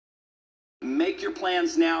Make your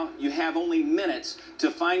plans now. You have only minutes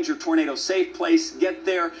to find your tornado safe place, get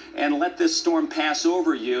there, and let this storm pass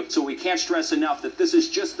over you. So we can't stress enough that this is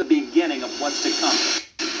just the beginning of what's to come.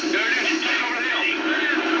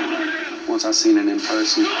 Once I seen it in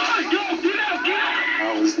person,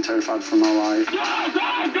 I was terrified for my life.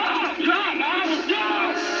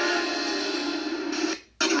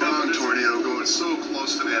 Strong tornado going so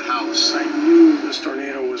close to that house. I knew this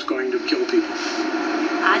tornado was going to kill people.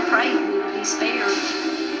 I prayed we would be spared.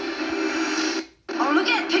 Oh, look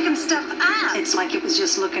at it picking stuff up. It's like it was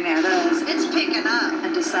just looking at us It's picking up.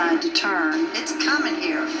 and decided to turn. It's coming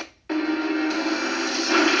here. The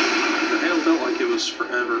hail felt like it was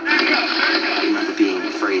forever. I remember being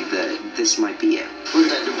afraid that this might be it. Look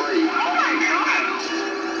at that debris.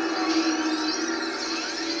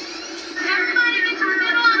 Everybody get to the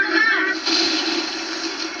middle of the map.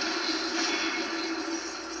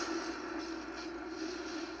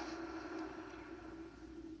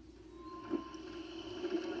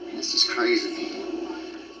 This is crazy.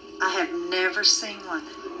 I have never seen one.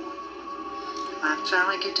 I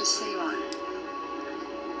finally get to see one.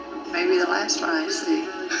 Maybe the last one I see.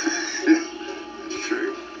 It's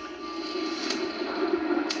true.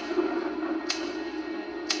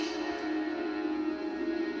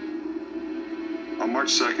 On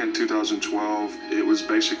March 2nd, 2012, it was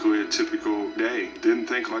basically a typical day. Didn't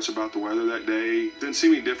think much about the weather that day. Didn't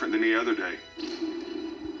seem any different than any other day.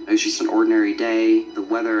 It was just an ordinary day. The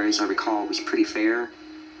weather, as I recall, was pretty fair.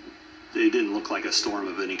 It didn't look like a storm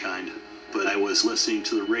of any kind, but I was listening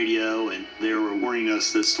to the radio and they were warning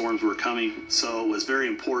us that storms were coming, so it was very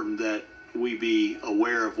important that we be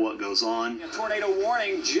aware of what goes on. A tornado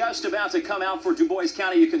warning just about to come out for Du Bois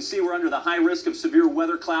County. You can see we're under the high risk of severe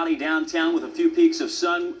weather, cloudy downtown with a few peaks of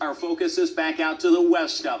sun. Our focus is back out to the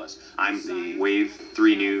west of us. I'm the Wave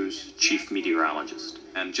 3 News chief meteorologist.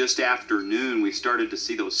 And just after noon, we started to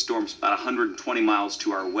see those storms about 120 miles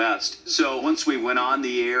to our west. So once we went on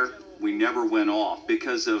the air, we never went off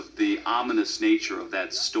because of the ominous nature of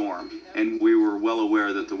that storm. And we were well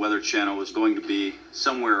aware that the Weather Channel was going to be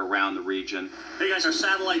somewhere around the region. Hey guys, our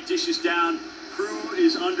satellite dish is down. Crew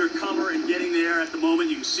is undercover and getting there at the moment.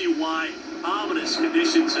 You can see why. Ominous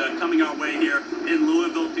conditions coming our way here in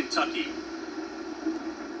Louisville, Kentucky.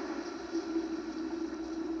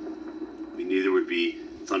 We knew there would be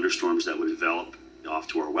thunderstorms that would develop off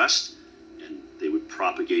to our west, and they would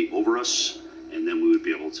propagate over us, and then we would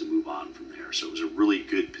be able to move on from there. So it was a really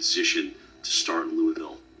good position to start in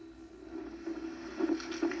Louisville.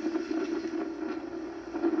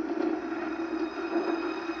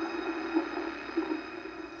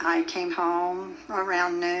 I came home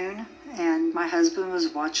around noon and my husband was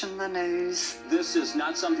watching the news. This is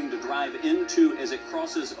not something to drive into as it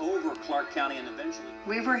crosses over Clark County and eventually.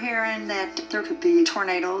 We were hearing that there could be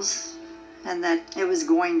tornadoes and that it was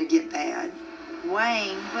going to get bad.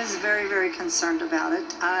 Wayne was very, very concerned about it.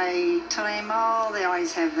 I told him, oh, they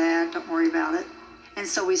always have that, don't worry about it. And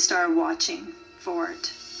so we started watching for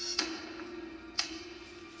it.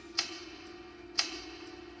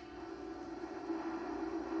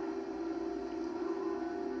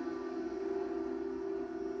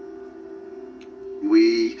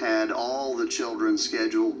 We had all the children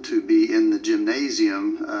scheduled to be in the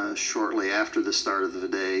gymnasium shortly after the start of the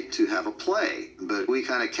day to have a play. But we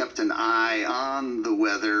kind of kept an eye on the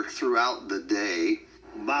weather throughout the day.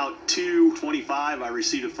 About 2:25, I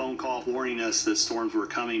received a phone call warning us that storms were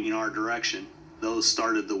coming in our direction. Those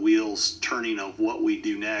started the wheels turning of what we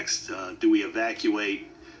do next. Do we evacuate?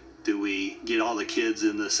 Do we get all the kids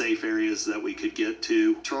in the safe areas that we could get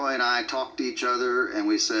to? Troy and I talked to each other and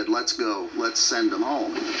we said, let's go, let's send them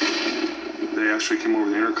home. They actually came over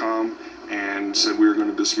the intercom and said we were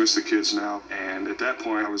going to dismiss the kids now. And at that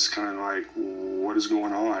point, I was kind of like, what is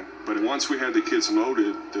going on? But once we had the kids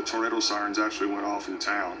loaded, the tornado sirens actually went off in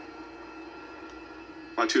town.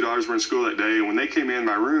 My two daughters were in school that day, and when they came in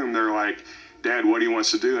my room, they're like, Dad, what do you want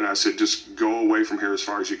us to do? And I said, just go away from here as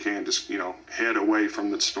far as you can. Just, head away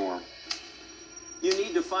from the storm. You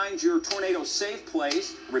need to find your tornado safe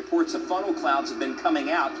place. Reports of funnel clouds have been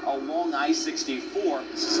coming out along I-64.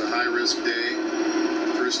 This is a high-risk day,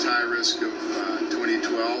 first high risk of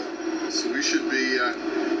 2012. So we should be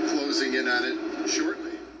closing in on it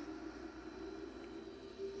shortly.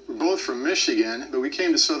 We're both from Michigan, but we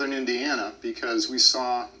came to southern Indiana because we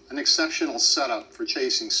saw an exceptional setup for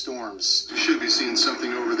chasing storms. We should be seeing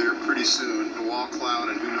something over there pretty soon, a wall cloud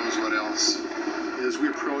and who knows what else. As we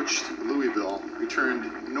approached Louisville, we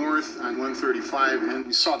turned north on 135 and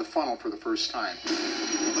we saw the funnel for the first time.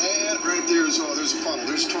 And right there is, there's a funnel.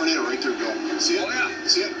 There's a tornado right there, Bill. See it? Oh, yeah.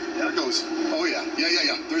 See it? There it goes. Oh, yeah.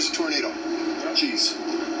 Yeah. There's a tornado. Jeez.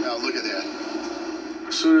 Now, look at that.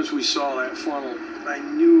 As soon as we saw that funnel, I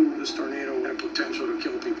knew this tornado had potential to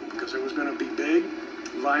kill people because it was going to be big,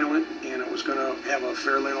 violent, and it was going to have a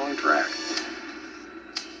fairly long track.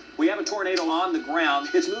 We have a tornado on the ground.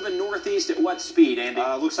 It's moving northeast at what speed, Andy?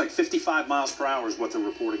 Looks like 55 miles per hour is what they're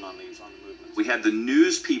reporting on these, on the movement. We had the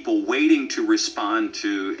news people waiting to respond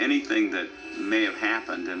to anything that may have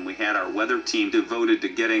happened, and we had our weather team devoted to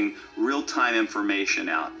getting real-time information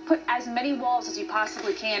out. Put as many walls as you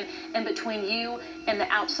possibly can in between you and the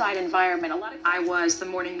outside environment. I was the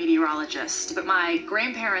morning meteorologist, but my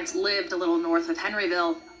grandparents lived a little north of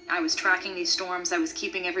Henryville. I was tracking these storms, I was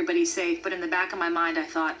keeping everybody safe, but in the back of my mind I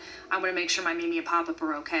thought, I want to make sure my Mimi and Pop-Up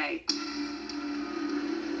are okay.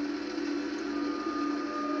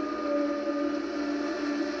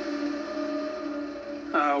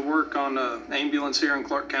 Work on an ambulance here in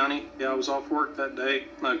Clark County. Yeah, I was off work that day.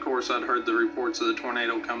 Of course, I'd heard the reports of the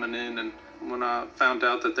tornado coming in, and when I found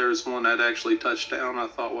out that there was one that actually touched down, I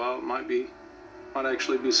thought, well, it might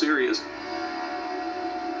actually be serious.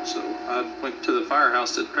 So I went to the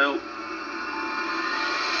firehouse to help.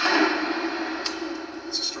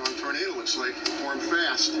 It's a strong tornado, looks like. Formed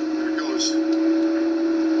fast. There it goes.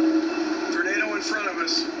 Tornado in front of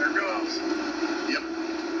us. There it goes. Yep.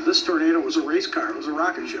 This tornado was a race car. It was a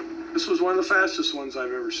rocket ship. This was one of the fastest ones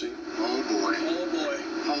I've ever seen. Oh boy. Oh boy.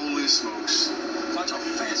 Holy smokes. Watch how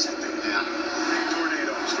fast that thing is. Yeah. Big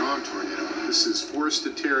tornado. Strong tornado. This is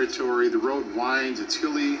forested territory. The road winds. It's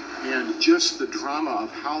hilly. And just the drama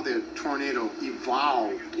of how that tornado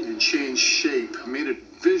evolved and changed shape made it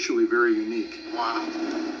visually very unique. Wow.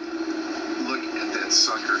 Look at that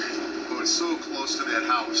sucker. Oh, it's so close to that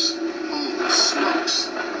house. Holy smokes.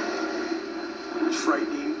 It's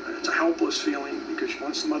frightening. It's a helpless feeling because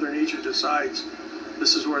once Mother Nature decides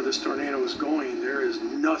this is where this tornado is going, there is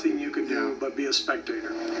nothing you can do but be a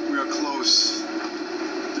spectator. We are close.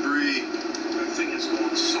 Debris. That thing is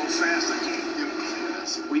going so fast I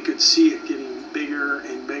can't. We could see it getting bigger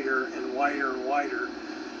and bigger and wider and wider.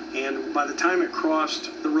 And by the time it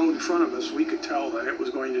crossed the road in front of us, we could tell that it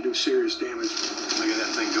was going to do serious damage. Look at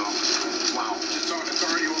that thing go. Wow. It's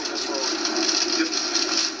already over this road. Yep.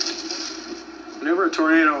 Whenever a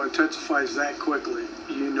tornado intensifies that quickly,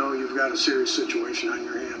 you know you've got a serious situation on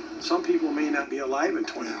your hand. Some people may not be alive in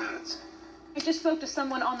 20 minutes. I just spoke to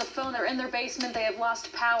someone on the phone. They're in their basement. They have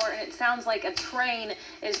lost power, and it sounds like a train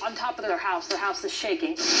is on top of their house. Their house is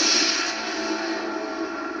shaking.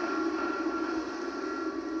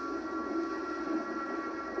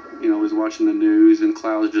 You know, I was watching the news and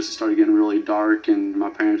clouds just started getting really dark, and my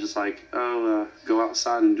parents was like, go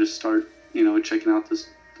outside and just start, checking out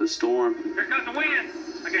the storm. Here comes the wind.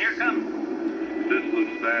 I can hear it coming. This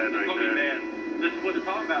looks bad right there. Bad. This is what they're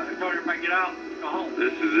talking about. They're telling everybody to get out, go home.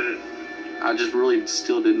 This is it. I just really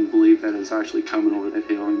still didn't believe that it was actually coming over that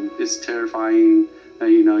hill, and it's terrifying that,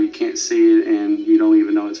 you can't see it and you don't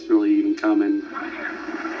even know it's really even coming.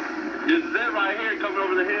 This is it right here coming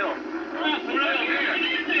over the hill. Right here.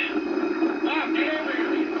 Get over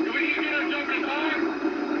here. Do we need to get a jump in the car?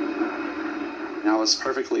 And I was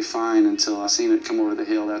perfectly fine until I seen it come over the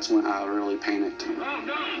hill. That's when I really panicked. Oh,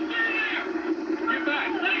 no. Get back.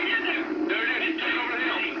 There it is. Get over the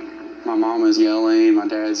hill. My mom was yelling, my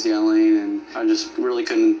dad's yelling, and I just really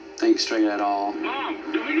couldn't think straight at all. Mom,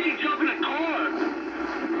 do we need to jump in the car?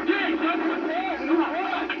 Yeah, jump in the car. Come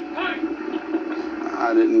on.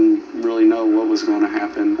 I didn't really know what was going to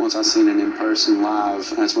happen. Once I seen it in person live,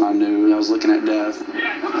 that's when I knew I was looking at death.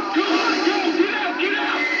 Yeah, come on, go.